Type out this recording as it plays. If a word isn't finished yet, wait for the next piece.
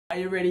Are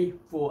you ready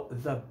for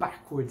the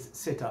backwards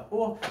sit-up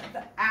or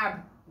the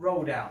ab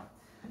roll down?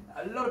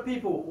 A lot of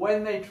people,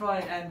 when they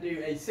try and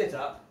do a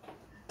sit-up,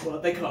 well,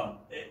 they can't.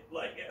 It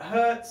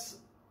hurts.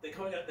 They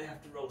can't. They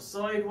have to roll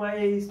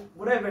sideways.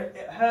 Whatever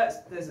it hurts,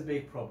 there's a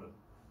big problem.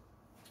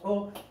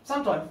 Or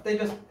sometimes they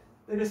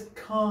just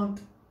can't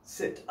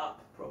sit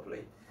up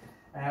properly,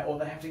 or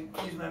they have to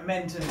use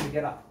momentum to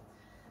get up.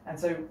 And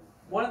so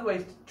one of the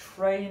ways to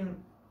train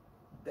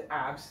the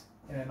abs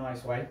in a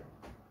nice way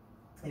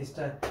is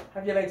to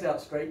have your legs out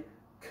straight,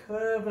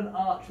 curve and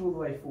arch all the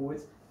way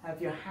forwards,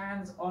 have your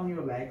hands on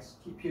your legs,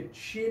 keep your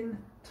chin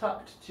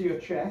tucked to your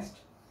chest,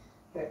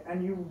 okay,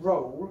 and you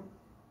roll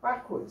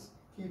backwards,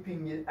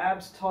 keeping your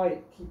abs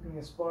tight, keeping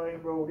your spine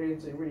rolled in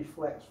so you really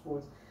flex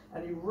forwards,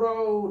 and you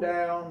roll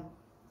down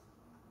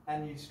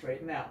and you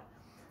straighten out.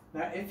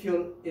 Now if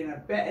you're in a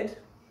bed,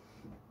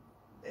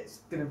 it's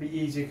going to be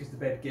easier because the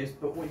bed gives,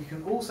 but what you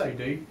can also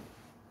do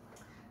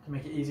to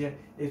make it easier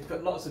is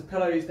put lots of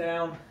pillows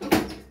down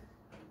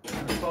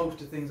and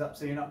bolster things up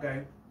so you're not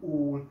going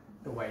all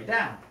the way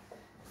down.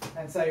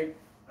 And so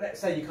let's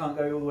say you can't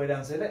go all the way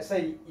down, so let's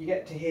say you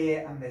get to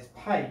here and there's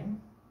pain,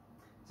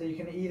 so you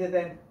can either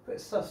then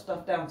put stuff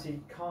down so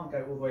you can't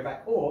go all the way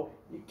back, or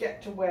you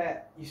get to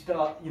where you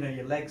start,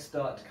 your legs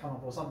start to come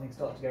up or something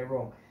starts to go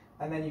wrong,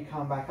 and then you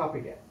come back up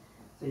again.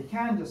 So you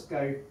can just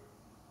go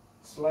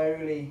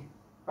slowly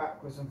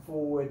backwards and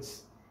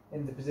forwards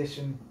in the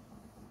position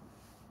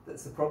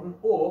that's the problem,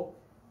 or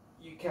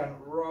you can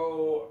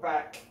roll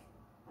back,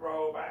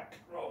 roll back,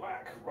 roll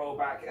back, roll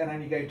back, and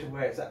then you go to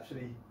where it's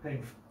actually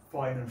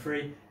fine and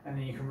free, and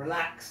then you can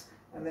relax,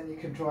 and then you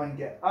can try and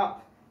get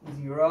up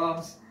using your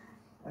arms,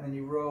 and then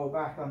you roll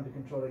back under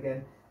control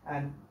again.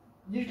 And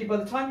usually by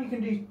the time you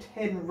can do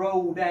 10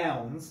 roll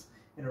downs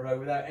in a row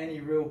without any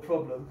real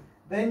problem,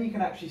 then you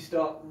can actually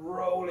start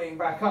rolling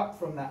back up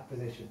from that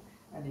position,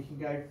 and you can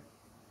go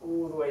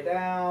all the way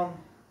down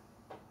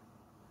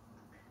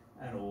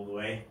and all the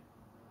way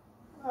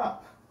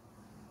up.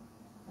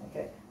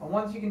 Okay, and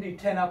once you can do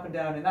 10 up and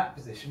down in that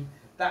position,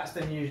 that's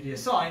then usually a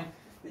sign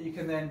that you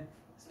can then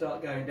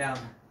start going down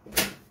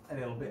a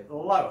little bit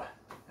lower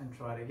and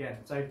try it again.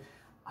 So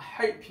I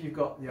hope you've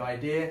got the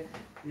idea.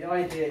 The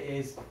idea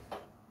is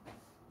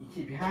you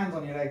keep your hands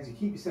on your legs, you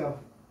keep yourself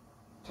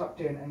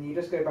tucked in, and you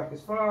just go back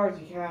as far as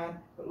you can,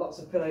 put lots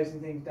of pillows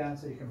and things down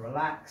so you can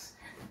relax,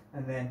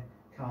 and then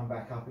come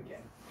back up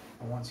again.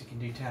 And once you can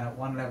do 10 at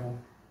one level,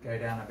 go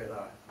down a bit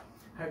lower.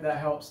 Hope that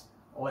helps.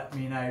 Let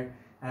me know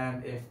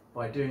if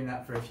by doing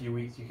that for a few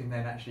weeks you can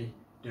then actually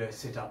do a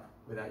sit-up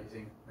without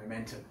using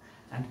momentum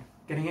and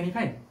getting any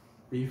pain.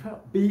 Be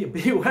well,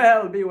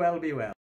 be well.